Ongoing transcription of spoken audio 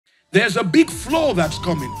There's a big flow that's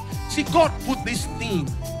coming. See, God put this theme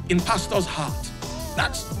in Pastor's heart.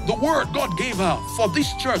 That's the word God gave her for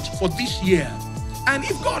this church, for this year. And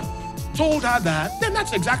if God told her that, then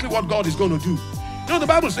that's exactly what God is going to do. You know, the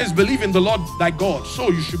Bible says, believe in the Lord thy God, so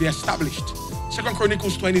you should be established. 2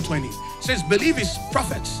 Chronicles 20:20 says, believe his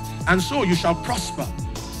prophets, and so you shall prosper.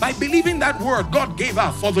 By believing that word God gave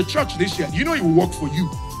her for the church this year, you know it will work for you.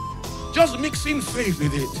 Just mixing faith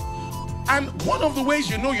with it. And one of the ways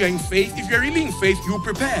you know you're in faith, if you're really in faith, you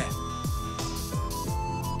prepare.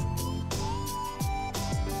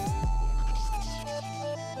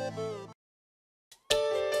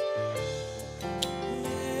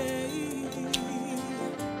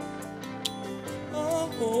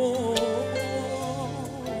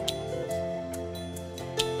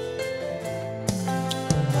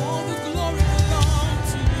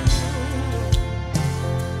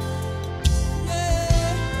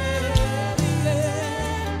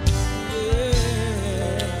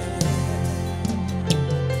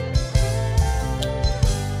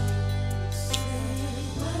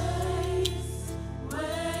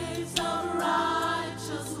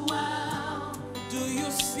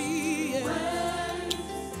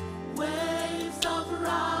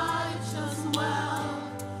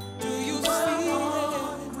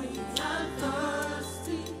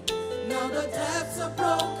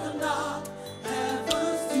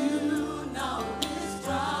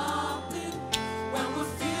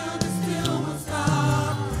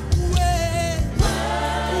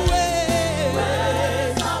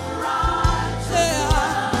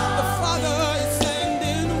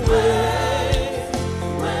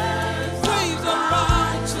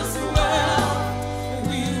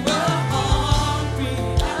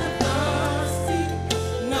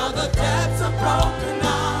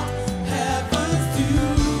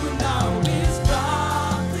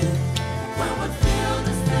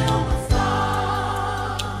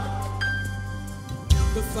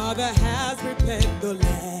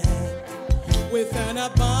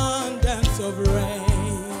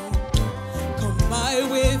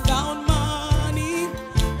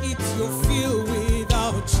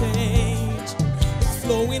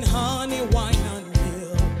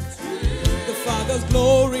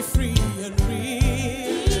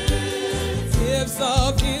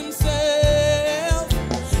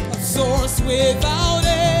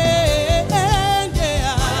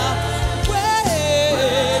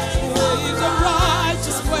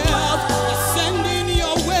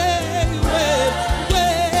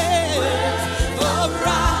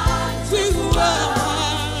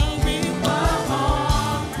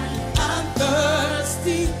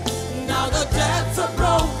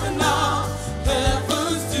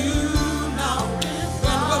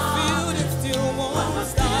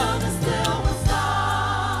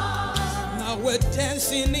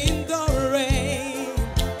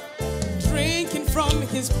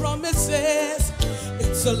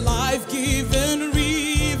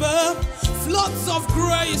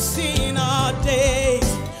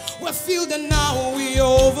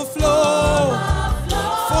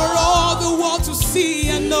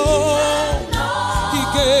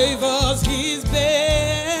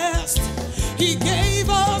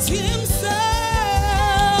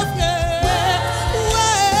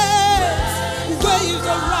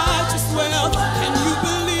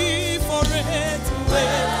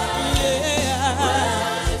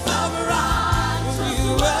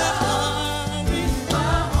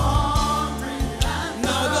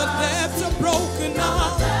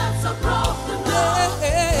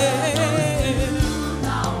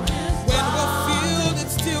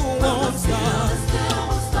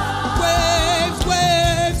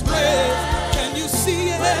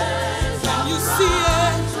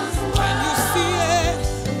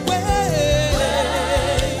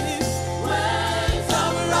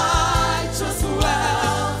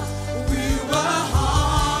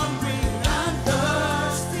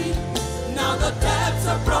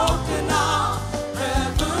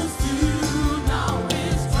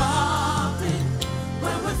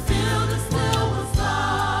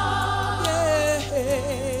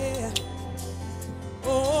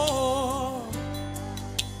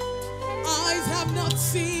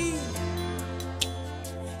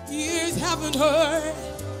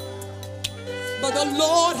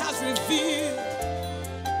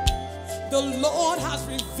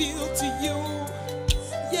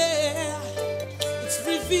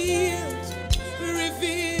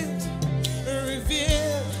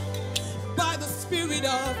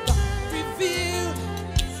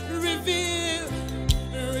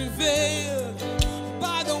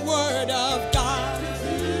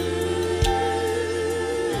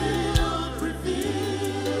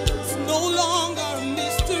 no longer a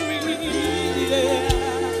mystery. Yeah.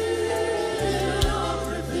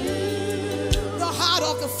 The heart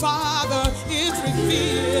of the Father is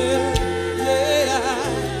revealed.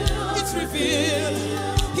 Yeah, it's revealed.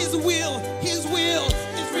 His will is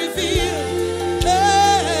revealed. Hey,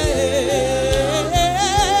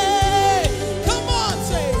 come on,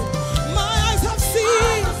 say, my eyes have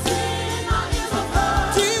seen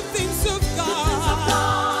deep things of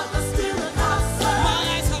God. My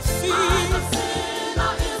eyes have seen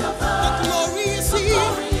the glory is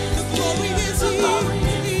here. The glory is here.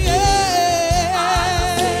 Yeah,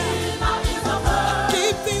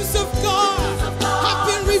 deep things of God have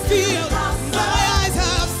been revealed. My eyes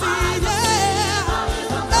have seen. Yeah,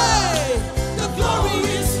 hey, the glory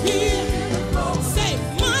is here. Say,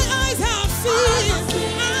 my eyes have seen.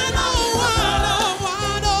 I know.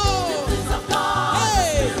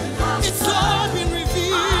 Hey, it's all been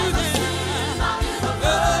revealed.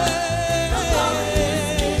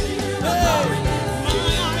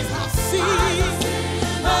 My eyes have seen.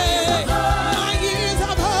 Hey, my ears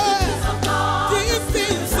have heard. These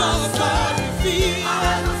things of God revealed.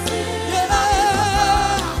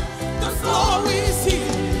 Yeah, the glory is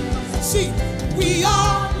here. See, we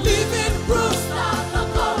are living proof.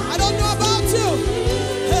 I don't know about you.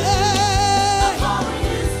 Hey,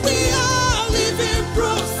 we are living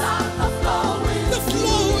proof. The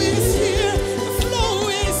flow is here. The flow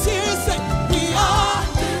is here. Say, we are.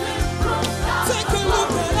 Take a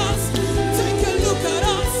look at us. Take a look at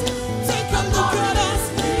us. Take a look at us.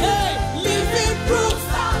 Hey, living proof.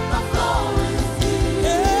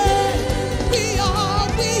 Hey, we are.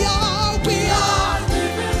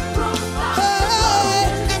 Hey,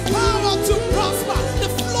 empowered to prosper. The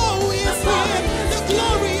flow is here. The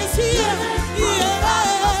glory is here. Yeah.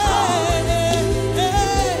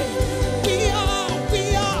 Hey, we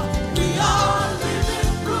are.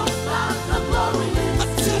 A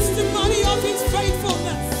testimony of His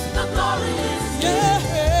faithfulness. Yeah.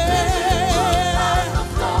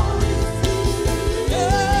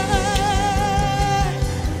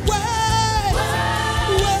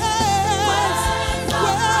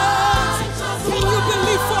 Can you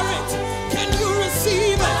believe for it? Can you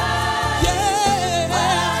receive it? Yeah.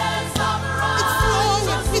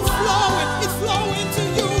 It's flowing to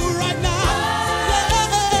you right now. Yeah.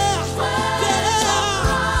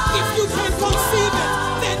 If you can conceive it,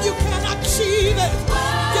 then you can achieve it.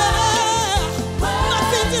 Yeah.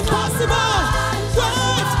 Nothing's impossible.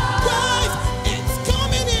 Wait. It's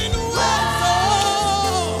coming in waves.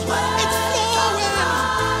 Oh, it's flowing.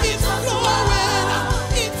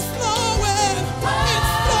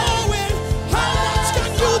 How much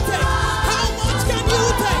can you take?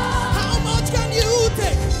 How much can you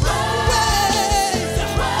take? Waves.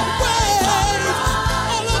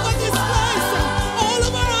 All over this place, all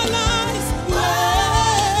over our lives.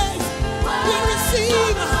 Waves. We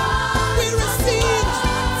receive.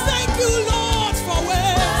 Thank you, Lord, for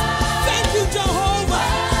waves. Thank you, Jehovah.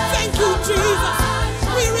 Thank you, Jesus.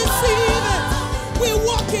 We receive it. We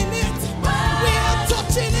walk in it. We are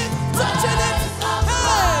touching it. Hey.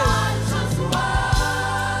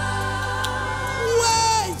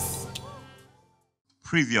 Waves.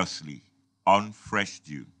 Previously on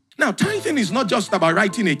Freshdew. Now, tithing is not just about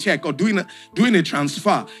writing a check or doing a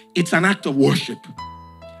transfer. It's an act of worship.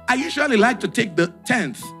 I usually like to take the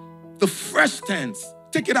first tenth,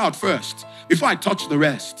 take it out first before I touch the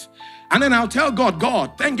rest. And then I'll tell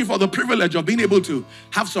God, thank you for the privilege of being able to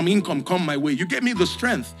have some income come my way. You gave me the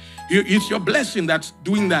strength. It's your blessing that's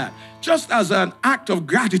doing that. Just as an act of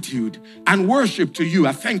gratitude and worship to you,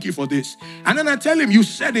 I thank you for this. And then I tell him, you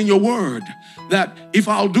said in your word that if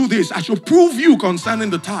I'll do this, I shall prove you concerning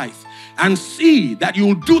the tithe and see that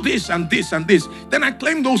you'll do this and this and this. Then I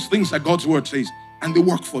claim those things that God's word says, and they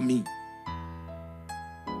work for me.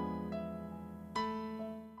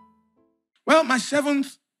 Well, my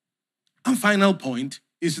seventh and final point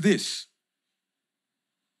is this.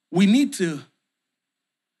 We need to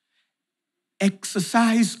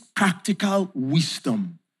exercise practical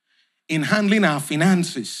wisdom in handling our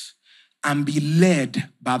finances and be led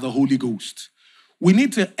by the Holy Ghost. We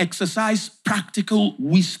need to exercise practical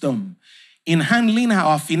wisdom in handling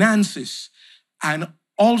our finances and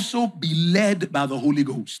also be led by the Holy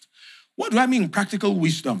Ghost. What do I mean practical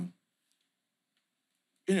wisdom?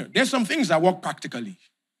 There's some things that work practically.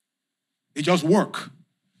 They just work.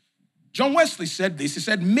 John Wesley said this. He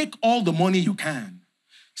said, make all the money you can,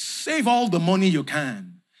 save all the money you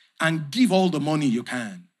can, and give all the money you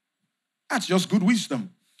can. That's just good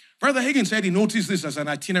wisdom. Brother Hagin said he noticed this as an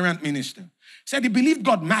itinerant minister. He said he believed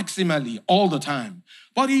God maximally all the time,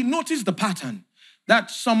 but he noticed the pattern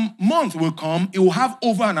that some month will come, he will have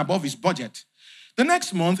over and above his budget. The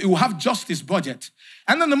next month, he will have just his budget.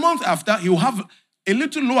 And then the month after, he will have a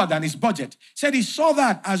little lower than his budget. He said he saw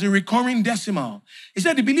that as a recurring decimal. He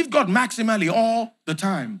said he believed God maximally all the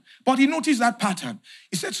time. But he noticed that pattern.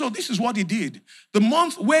 He said, so this is what he did. The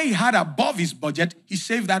month where he had above his budget, he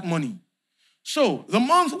saved that money. So the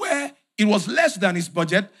month where it was less than his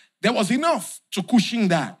budget, there was enough to cushion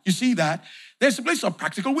that. You see that? There's a place of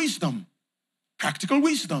practical wisdom. Practical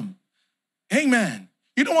wisdom. Amen.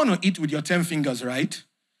 You don't want to eat with your 10 fingers, right?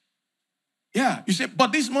 Yeah. You say,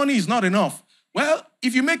 but this money is not enough. Well,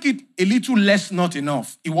 if you make it a little less not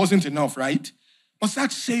enough, it wasn't enough, right? But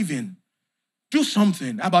start saving. Do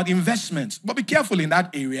something about investments. But be careful in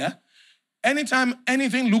that area. Anytime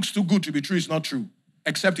anything looks too good to be true, it's not true,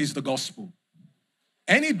 except it's the gospel.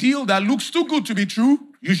 Any deal that looks too good to be true,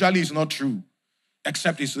 usually is not true,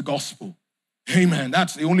 except it's the gospel. Amen.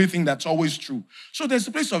 That's the only thing that's always true. So there's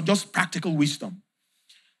a place of just practical wisdom.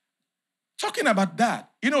 Talking about that,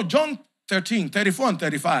 John 13, 34 and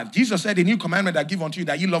 35, Jesus said, a new commandment I give unto you,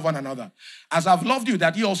 that ye love one another. As I've loved you,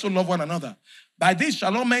 that ye also love one another. By this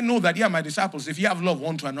shall all men know that ye are my disciples, if ye have love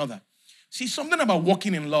one to another. See, something about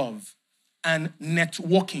walking in love and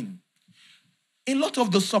networking. A lot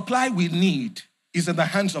of the supply we need is in the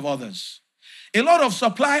hands of others. A lot of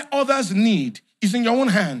supply others need is in your own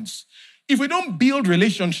hands. If we don't build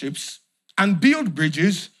relationships and build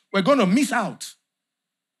bridges, we're going to miss out.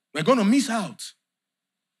 We're going to miss out.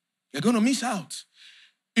 We're going to miss out.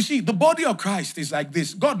 You see, the body of Christ is like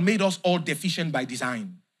this. God made us all deficient by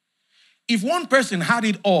design. If one person had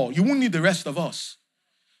it all, you wouldn't need the rest of us.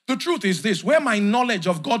 The truth is this, where my knowledge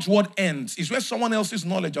of God's word ends is where someone else's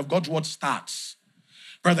knowledge of God's word starts.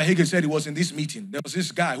 Brother Hagin said he was in this meeting. There was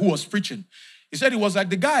this guy who was preaching. He said it was like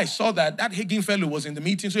the guy saw that Hagin fellow was in the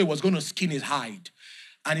meeting, so he was going to skin his hide.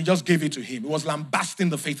 And he just gave it to him. He was lambasting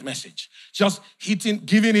the faith message. Just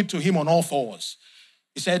giving it to him on all fours.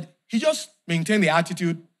 He said, he just maintained the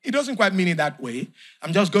attitude. He doesn't quite mean it that way.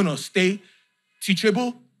 I'm just going to stay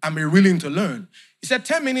teachable and be willing to learn. He said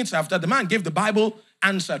 10 minutes after, the man gave the Bible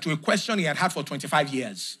answer to a question he had had for 25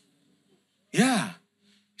 years. Yeah.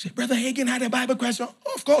 He said, Brother Hagin had a Bible question.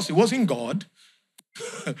 Oh, of course, it wasn't God.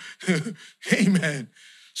 Amen.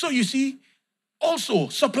 So you see, also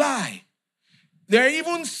supply. There are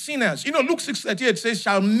even sinners. Luke 6:38 says,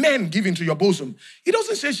 shall men give into your bosom? It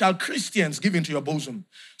doesn't say, shall Christians give into your bosom?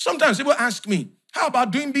 Sometimes people ask me, how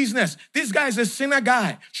about doing business? This guy is a sinner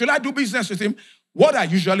guy. Should I do business with him? What I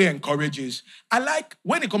usually encourage is, I like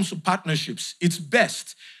when it comes to partnerships, it's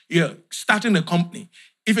best starting a company.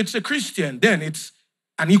 If it's a Christian, then it's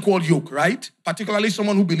an equal yoke, right? Particularly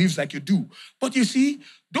someone who believes like you do. But you see,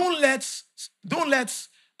 don't let's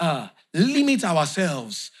limit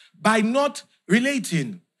ourselves by not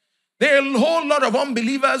relating. There are a whole lot of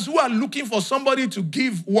unbelievers who are looking for somebody to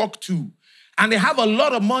give work to, and they have a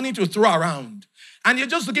lot of money to throw around. And you're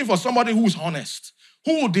just looking for somebody who's honest,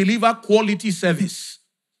 who will deliver quality service.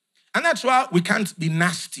 And that's why we can't be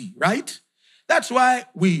nasty, right? That's why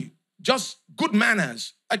we just good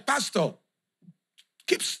manners, like Pastor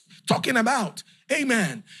keeps talking about.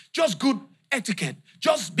 Amen. Just good etiquette,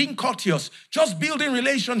 just being courteous, just building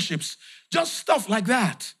relationships, just stuff like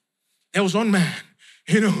that. There was one man,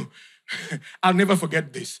 I'll never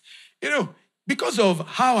forget this. Because of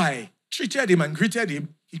how I treated him and greeted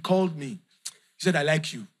him, he called me. He said, I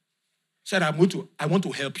like you. He said, I want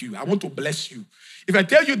to help you. I want to bless you. If I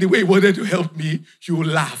tell you the way he wanted to help me, you will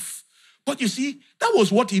laugh. But you see, that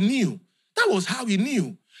was what he knew. That was how he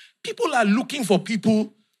knew. People are looking for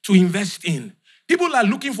people to invest in. People are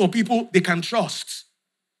looking for people they can trust.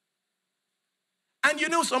 And you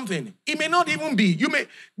know something? It may not even be.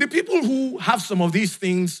 The people who have some of these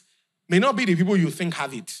things may not be the people you think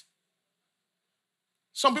have it.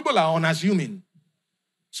 Some people are unassuming.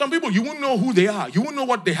 Some people, you won't know who they are. You won't know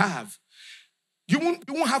what they have. You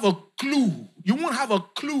won't have a clue. You won't have a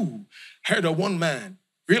clue. Heard of one man,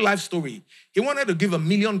 real life story. He wanted to give $1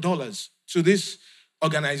 million to this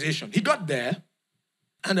organization. He got there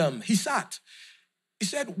and he sat. He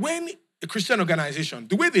said, when a Christian organization,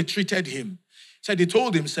 the way they treated him, said he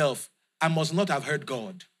told himself, I must not have heard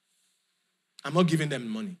God. I'm not giving them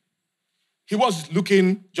money. He was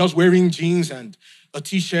looking, just wearing jeans and a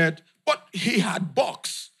t-shirt, but he had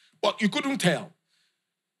bucks, but you couldn't tell.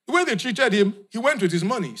 The way they treated him, he went with his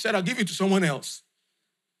money. He said, I'll give it to someone else.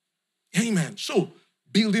 Amen. So,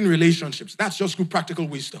 building relationships, that's just good practical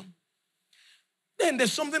wisdom. Then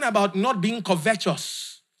there's something about not being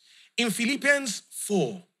covetous. In Philippians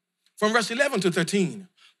 4, from verse 11 to 13,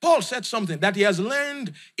 Paul said something that he has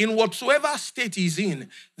learned in whatsoever state he's in,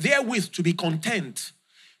 therewith to be content.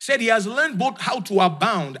 Said he has learned both how to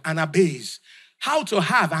abound and abase, how to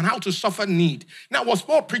have and how to suffer need. Now, was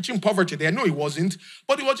Paul preaching poverty there? No, he wasn't.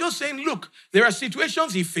 But he was just saying, look, there are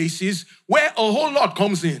situations he faces where a whole lot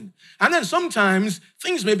comes in. And then sometimes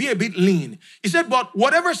things may be a bit lean. He said, but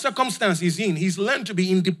whatever circumstance he's in, he's learned to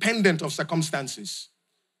be independent of circumstances.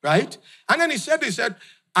 Right? And then he said,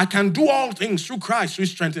 I can do all things through Christ who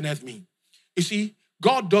strengtheneth me. You see,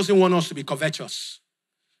 God doesn't want us to be covetous.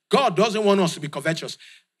 God doesn't want us to be covetous.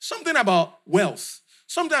 Something about wealth.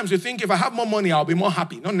 Sometimes you think if I have more money, I'll be more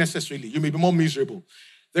happy. Not necessarily. You may be more miserable.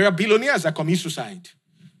 There are billionaires that commit suicide.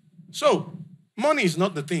 So, money is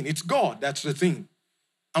not the thing. It's God that's the thing.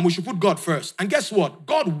 And we should put God first. And guess what?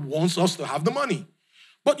 God wants us to have the money.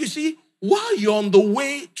 But you see, while you're on the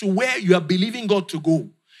way to where you are believing God to go,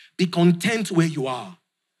 be content where you are.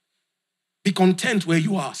 Be content where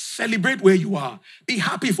you are. Celebrate where you are. Be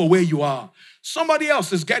happy for where you are. Somebody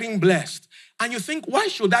else is getting blessed. And you think, why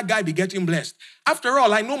should that guy be getting blessed? After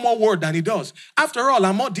all, I know more word than he does. After all,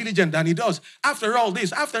 I'm more diligent than he does. After all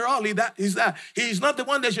this, after all that. He's not the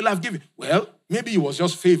one that should have given. Well, maybe he was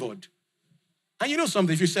just favored. And you know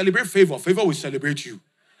something? If you celebrate favor, favor will celebrate you.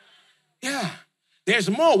 Yeah. There's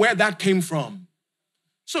more where that came from.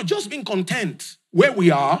 So just being content where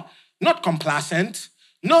we are, not complacent,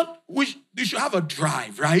 you should have a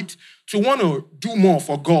drive, right? To want to do more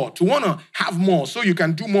for God, to want to have more so you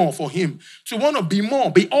can do more for him, to want to be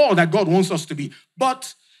more, be all that God wants us to be.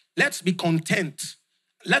 But let's be content.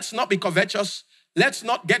 Let's not be covetous. Let's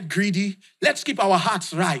not get greedy. Let's keep our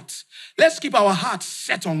hearts right. Let's keep our hearts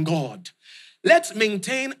set on God. Let's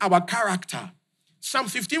maintain our character. Psalm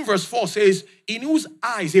 15 verse 4 says, in whose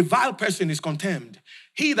eyes a vile person is contemned,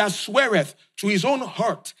 he that sweareth to his own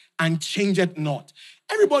hurt and changeth not.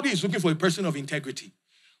 Everybody is looking for a person of integrity.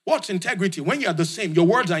 What's integrity? When you are the same, your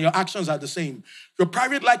words and your actions are the same. Your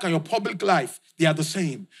private life and your public life, they are the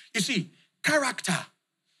same. You see, character.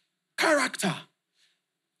 Character.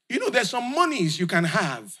 You know, there's some monies you can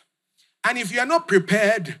have. And if you are not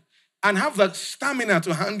prepared and have the stamina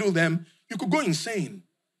to handle them, you could go insane.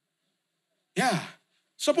 Yeah.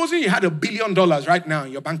 Supposing you had $1 billion right now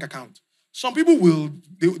in your bank account. Some people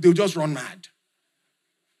they'll just run mad.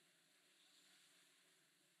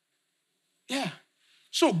 Yeah.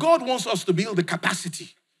 So God wants us to build the capacity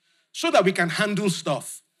so that we can handle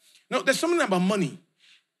stuff. No, there's something about money.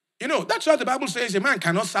 You know, that's why the Bible says a man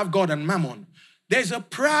cannot serve God and mammon. There's a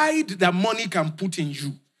pride that money can put in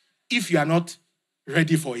you if you are not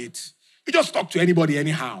ready for it. You just talk to anybody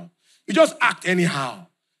anyhow. You just act anyhow.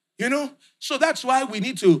 You know? So that's why we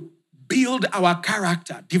need to build our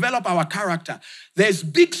character, develop our character. There's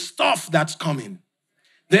big stuff that's coming.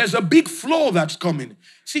 There's a big flow that's coming.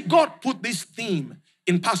 See, God put this theme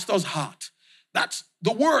in Pastor's heart. That's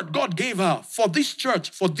the word God gave her for this church,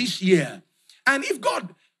 for this year. And if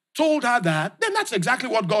God told her that, then that's exactly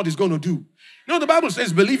what God is going to do. You know, the Bible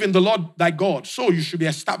says, believe in the Lord thy God, so you should be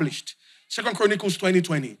established. 2 Chronicles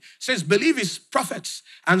 20:20 says, believe his prophets,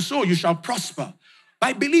 and so you shall prosper.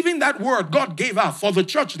 By believing that word God gave her for the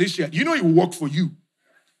church this year, you know it will work for you.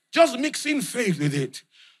 Just mix in faith with it.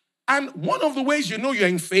 And one of the ways you know you're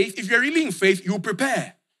in faith, if you're really in faith, you'll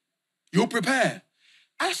prepare. You'll prepare.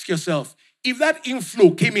 Ask yourself, if that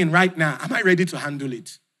inflow came in right now, am I ready to handle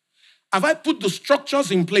it? Have I put the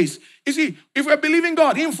structures in place? You see, if we're believing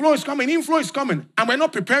God, inflow is coming, and we're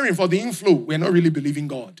not preparing for the inflow, we're not really believing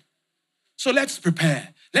God. So let's prepare.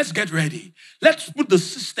 Let's get ready. Let's put the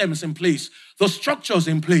systems in place, the structures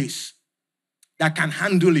in place that can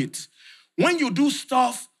handle it. When you do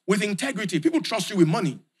stuff with integrity, people trust you with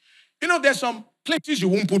money. You know, there's some places you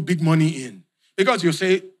won't put big money in because you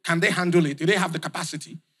say, can they handle it? Do they have the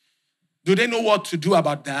capacity? Do they know what to do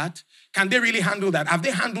about that? Can they really handle that? Have they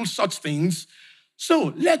handled such things?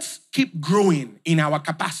 So let's keep growing in our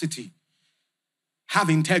capacity. Have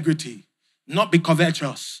integrity, not be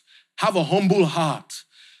covetous. Have a humble heart.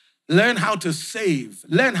 Learn how to save.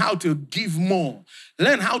 Learn how to give more.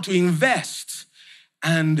 Learn how to invest.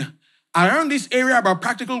 And around this area about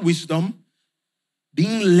practical wisdom,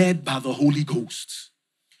 being led by the Holy Ghost.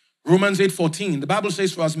 Romans 8:14, the Bible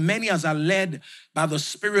says, for as many as are led by the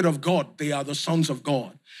Spirit of God, they are the sons of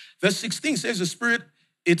God. Verse 16 says the Spirit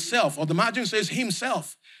itself, or the margin says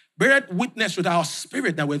himself, beareth witness with our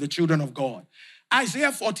spirit that we're the children of God.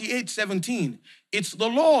 Isaiah 48:17, it's the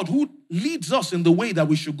Lord who leads us in the way that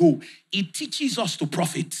we should go. He teaches us to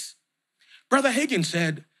profit. Brother Hagin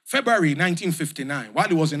said, February 1959, while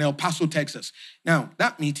he was in El Paso, Texas. Now,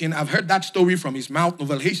 that meeting, I've heard that story from his mouth,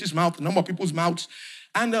 Novel Hayes' mouth, a number of people's mouths.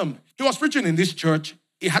 And he was preaching in this church.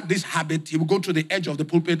 He had this habit. He would go to the edge of the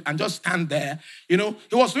pulpit and just stand there. You know,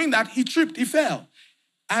 he was doing that. He tripped. He fell.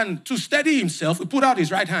 And to steady himself, he put out his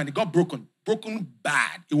right hand. It got broken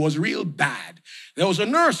bad. It was real bad. There was a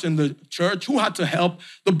nurse in the church who had to help.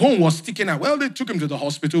 The bone was sticking out. Well, they took him to the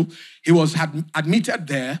hospital. He was admitted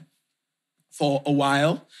there for a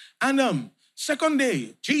while. And second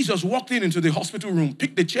day, Jesus walked into the hospital room,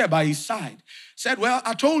 picked the chair by his side, said, well,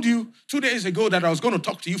 I told you 2 days ago that I was going to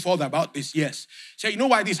talk to you further about this. Yes. Said, you know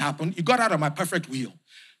why this happened? You got out of my perfect will.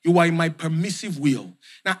 You were in my permissive will.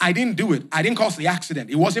 Now, I didn't do it. I didn't cause the accident.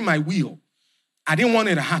 It wasn't my will. I didn't want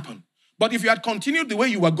it to happen. But if you had continued the way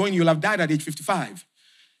you were going, you'll have died at age 55.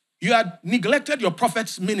 You had neglected your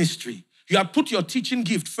prophet's ministry. You had put your teaching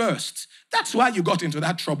gift first. That's why you got into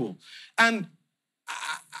that trouble. And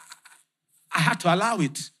I had to allow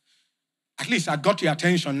it. At least I got your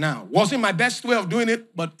attention now. Wasn't my best way of doing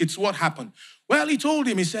it, but it's what happened. Well, he told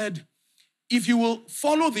him, he said, if you will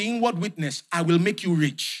follow the inward witness, I will make you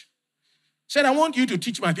rich. He said, I want you to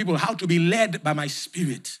teach my people how to be led by my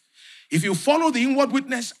spirit. If you follow the inward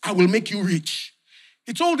witness, I will make you rich.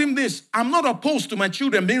 He told him this, I'm not opposed to my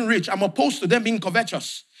children being rich. I'm opposed to them being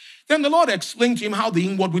covetous. Then the Lord explained to him how the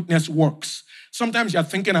inward witness works. Sometimes you're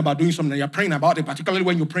thinking about doing something, you're praying about it, particularly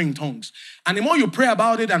when you pray in tongues. And the more you pray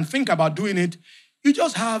about it and think about doing it, you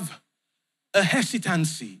just have a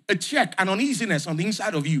hesitancy, a check, an uneasiness on the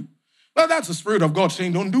inside of you. Well, that's the Spirit of God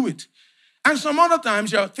saying, don't do it. And some other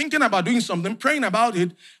times you're thinking about doing something, praying about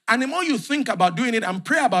it, and the more you think about doing it and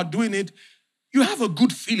pray about doing it, you have a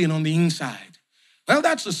good feeling on the inside. Well,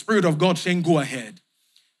 that's the Spirit of God saying, go ahead.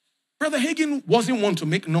 Brother Hagin wasn't one to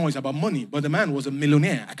make noise about money, but the man was a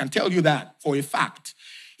millionaire. I can tell you that for a fact.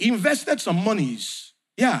 He invested some monies.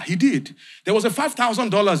 Yeah, he did. There was a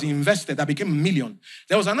 $5,000 he invested that became $1 million.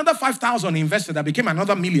 There was another $5,000 he invested that became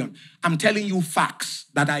another $1 million. I'm telling you facts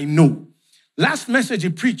that I know. Last message he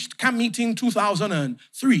preached, camp meeting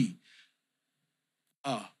 2003.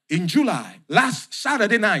 In July, last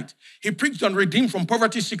Saturday night, he preached on redeemed from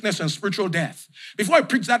poverty, sickness, and spiritual death. Before he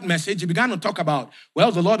preached that message, he began to talk about,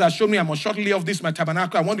 well, the Lord has shown me I must shortly leave of this, my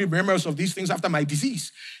tabernacle. I want to be remembrance of these things after my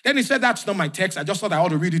disease. Then he said, that's not my text. I just thought I ought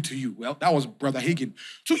to read it to you. Well, that was Brother Hagin.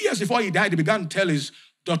 2 years before he died, he began to tell his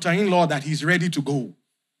daughter-in-law that he's ready to go.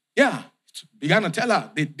 Yeah, began to tell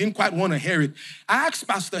her. They didn't quite want to hear it. I asked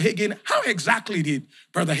Pastor Hagin, how exactly did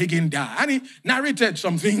Brother Hagin die? And he narrated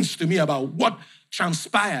some things to me about what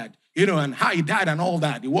transpired, and how he died and all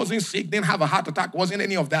that. He wasn't sick, didn't have a heart attack, wasn't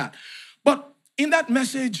any of that. But in that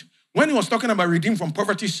message, when he was talking about redeemed from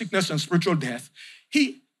poverty, sickness, and spiritual death,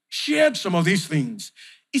 he shared some of these things.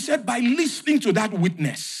 He said, by listening to that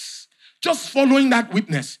witness, just following that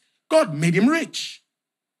witness, God made him rich.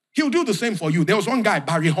 He'll do the same for you. There was one guy,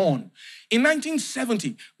 Barry Horn, in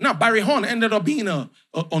 1970. Now, Barry Horn ended up being on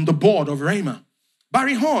the board of Rhema.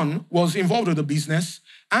 Barry Horn was involved with the business,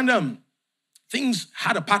 and things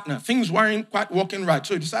had a partner. Things weren't quite working right.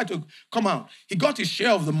 So he decided to come out. He got his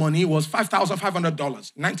share of the money. It was $5,500 in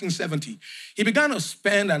 1970. He began to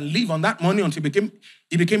spend and live on that money until it became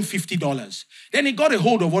 $50. Then he got a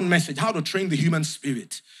hold of one message, how to train the human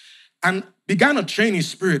spirit. And began to train his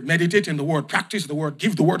spirit, meditate in the word, practice the word,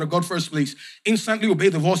 give the word of God first place, instantly obey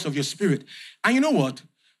the voice of your spirit. And you know what?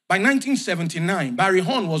 By 1979, Barry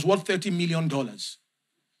Horn was worth $30 million.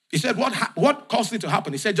 He said, what caused it to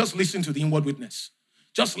happen? He said, just listen to the inward witness.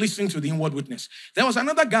 Just listen to the inward witness. There was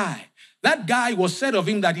another guy. That guy was said of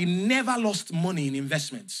him that he never lost money in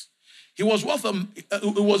investments. He was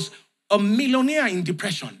a millionaire in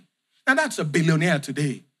depression. And that's a billionaire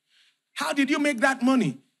today. How did you make that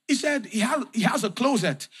money? He said he has a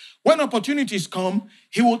closet. When opportunities come,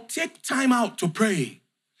 he will take time out to pray.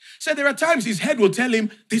 Said there are times his head will tell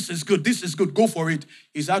him, this is good, go for it.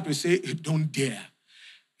 His heart will say, don't dare.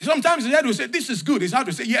 Sometimes his head will say, this is good. His heart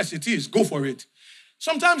will say, yes, it is, go for it.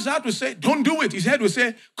 Sometimes his heart will say, don't do it. His head will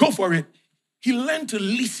say, go for it. He learned to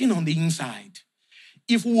listen on the inside.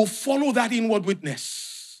 If we will follow that inward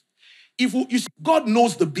witness, God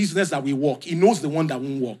knows the business that we work. He knows the one that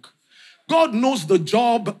won't work. God knows the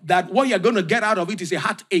job that what you're going to get out of it is a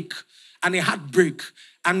heartache and a heartbreak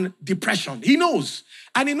and depression. He knows.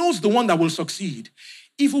 And he knows the one that will succeed.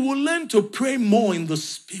 If we will learn to pray more in the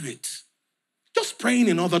spirit, just praying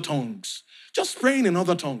in other tongues. Just praying in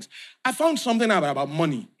other tongues. I found something out about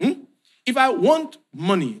money. If I want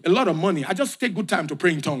money, a lot of money, I just take good time to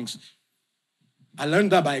pray in tongues. I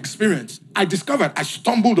learned that by experience. I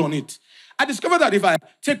stumbled on it. I discovered that if I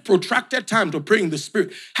take protracted time to pray in the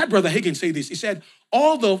spirit, I had Brother Hagin say this. He said,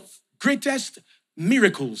 all the greatest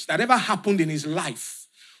miracles that ever happened in his life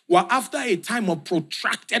were after a time of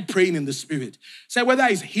protracted praying in the spirit. So whether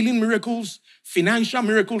it's healing miracles, financial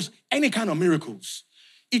miracles, any kind of miracles.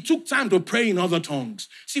 He took time to pray in other tongues.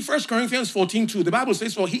 See, 1 Corinthians 14:2, the Bible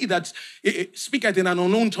says, for he that speaketh in an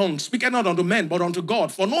unknown tongue speaketh not unto men, but unto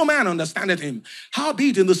God. For no man understandeth him.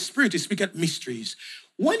 Howbeit in the spirit he speaketh mysteries.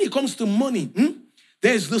 When it comes to money,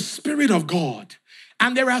 there's the Spirit of God.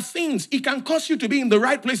 And there are things, it can cause you to be in the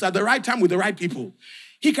right place at the right time with the right people.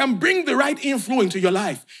 He can bring the right inflow into your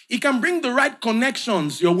life. He can bring the right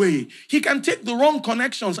connections your way. He can take the wrong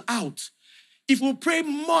connections out. If we pray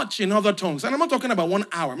much in other tongues, and I'm not talking about 1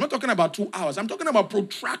 hour, I'm not talking about 2 hours, I'm talking about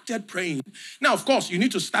protracted praying. Now, of course, you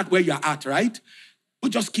need to start where you're at, right?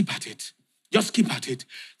 But just keep at it. Just keep at it.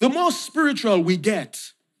 The more spiritual we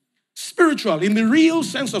get, spiritual in the real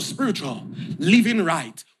sense of spiritual, living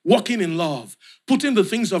right, walking in love, putting the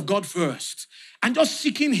things of God first, and just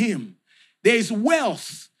seeking Him. There is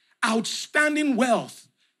wealth, outstanding wealth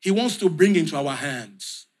He wants to bring into our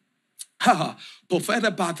hands.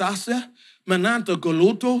 Prophetic patase, menanta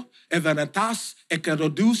goloto, evanatas,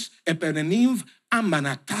 ekerodus, epereniv, and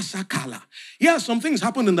manatasa kala. Yeah, some things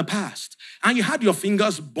happened in the past, and you had your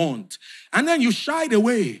fingers burnt, and then you shied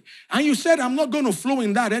away, and you said, I'm not going to flow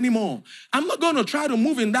in that anymore. I'm not going to try to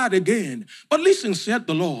move in that again. But listen, said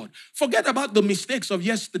the Lord, forget about the mistakes of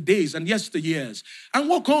yesterdays and yesteryears, and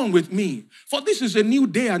walk on with me. For this is a new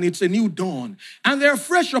day, and it's a new dawn, and there are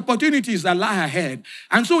fresh opportunities that lie ahead.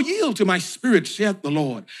 And so yield to my spirit, saith the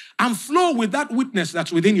Lord, and flow with that witness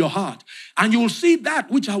that's within your heart, and you will see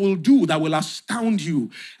that which I will do that will astound you.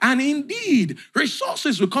 And indeed,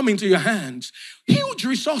 resources will come into your hands, huge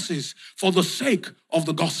resources for the sake of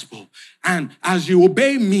the gospel. And as you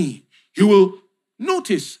obey me, you will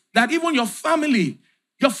notice that even your family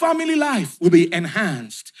life will be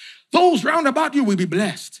enhanced. Those round about you will be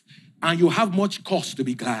blessed, and you have much cause to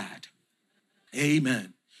be glad.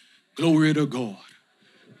 Amen. Glory to God.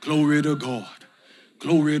 Glory to God.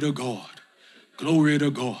 Glory to God. Glory to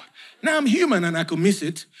God. Now, I'm human and I could miss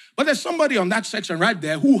it, but there's somebody on that section right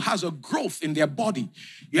there who has a growth in their body.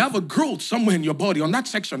 You have a growth somewhere in your body on that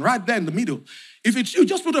section right there in the middle. If it's you,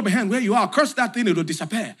 just put up a hand where you are. Curse that thing, it'll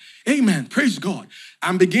disappear. Amen. Praise God.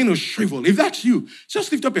 And begin to shrivel. If that's you,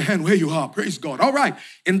 just lift up your hand where you are. Praise God. All right.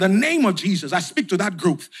 In the name of Jesus, I speak to that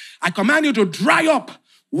growth. I command you to dry up,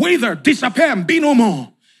 wither, disappear, and be no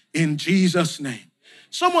more. In Jesus' name.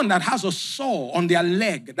 Someone that has a sore on their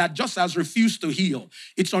leg that just has refused to heal.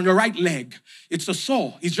 It's on your right leg. It's a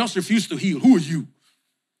sore. It's just refused to heal. Who are you?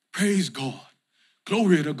 Praise God.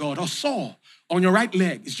 Glory to God. A sore on your right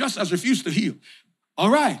leg. It's just has refused to heal. All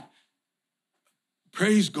right.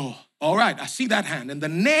 Praise God. All right. I see that hand. In the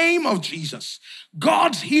name of Jesus,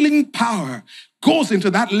 God's healing power goes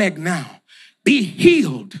into that leg now. Be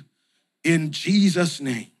healed in Jesus'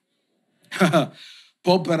 name.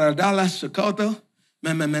 Poperadala Sokoto.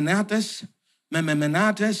 Mememenates,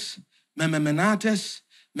 mememenates, mememenates,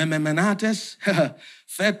 mememenates,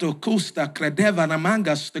 feto custa credeva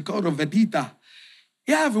namangas decoro vedita.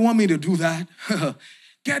 Yeah, if you want me to do that,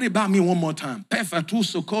 get it by me one more time. Pefa tu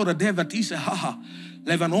socora devatisa, haha,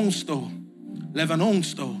 levanonsto,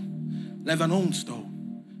 levanonsto, levanonsto,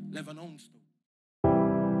 levanonsto.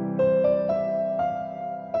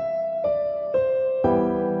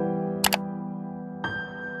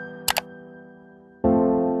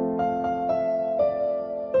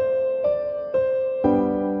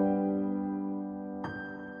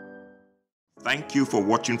 Thank you for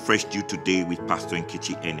watching Freshdew today with Pastor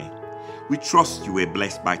Nkechi Ene. We trust you were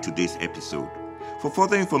blessed by today's episode. For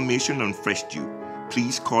further information on Freshdew,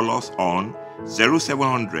 please call us on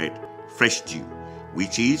 0700 Freshdew,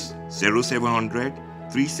 which is 0700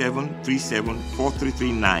 3737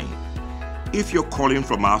 4339. If you're calling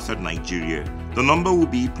from outside Nigeria, the number will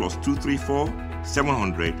be +234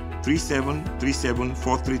 700 3737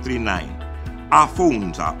 4339. Our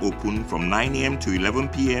phones are open from 9 a.m. to 11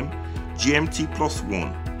 p.m. GMT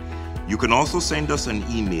 +1. You can also send us an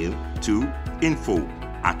email to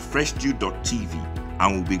info@freshdew.tv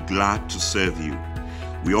and we'll be glad to serve you.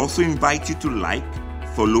 We also invite you to like,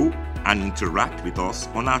 follow, and interact with us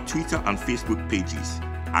on our Twitter and Facebook pages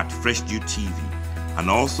 @Freshdew TV and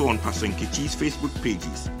also on Pastor Nkechi's Facebook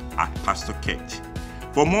pages @Pastor Ketch.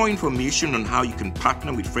 For more information on how you can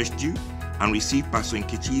partner with Freshdew and receive Pastor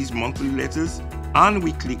Nkechi's monthly letters and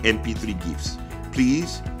weekly MP3 gifts,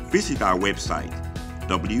 please visit our website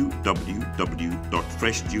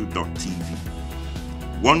www.freshdew.tv.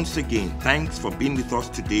 Once again, thanks for being with us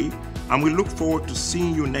today, and we look forward to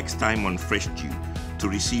seeing you next time on Freshdew to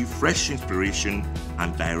receive fresh inspiration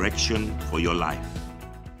and direction for your life.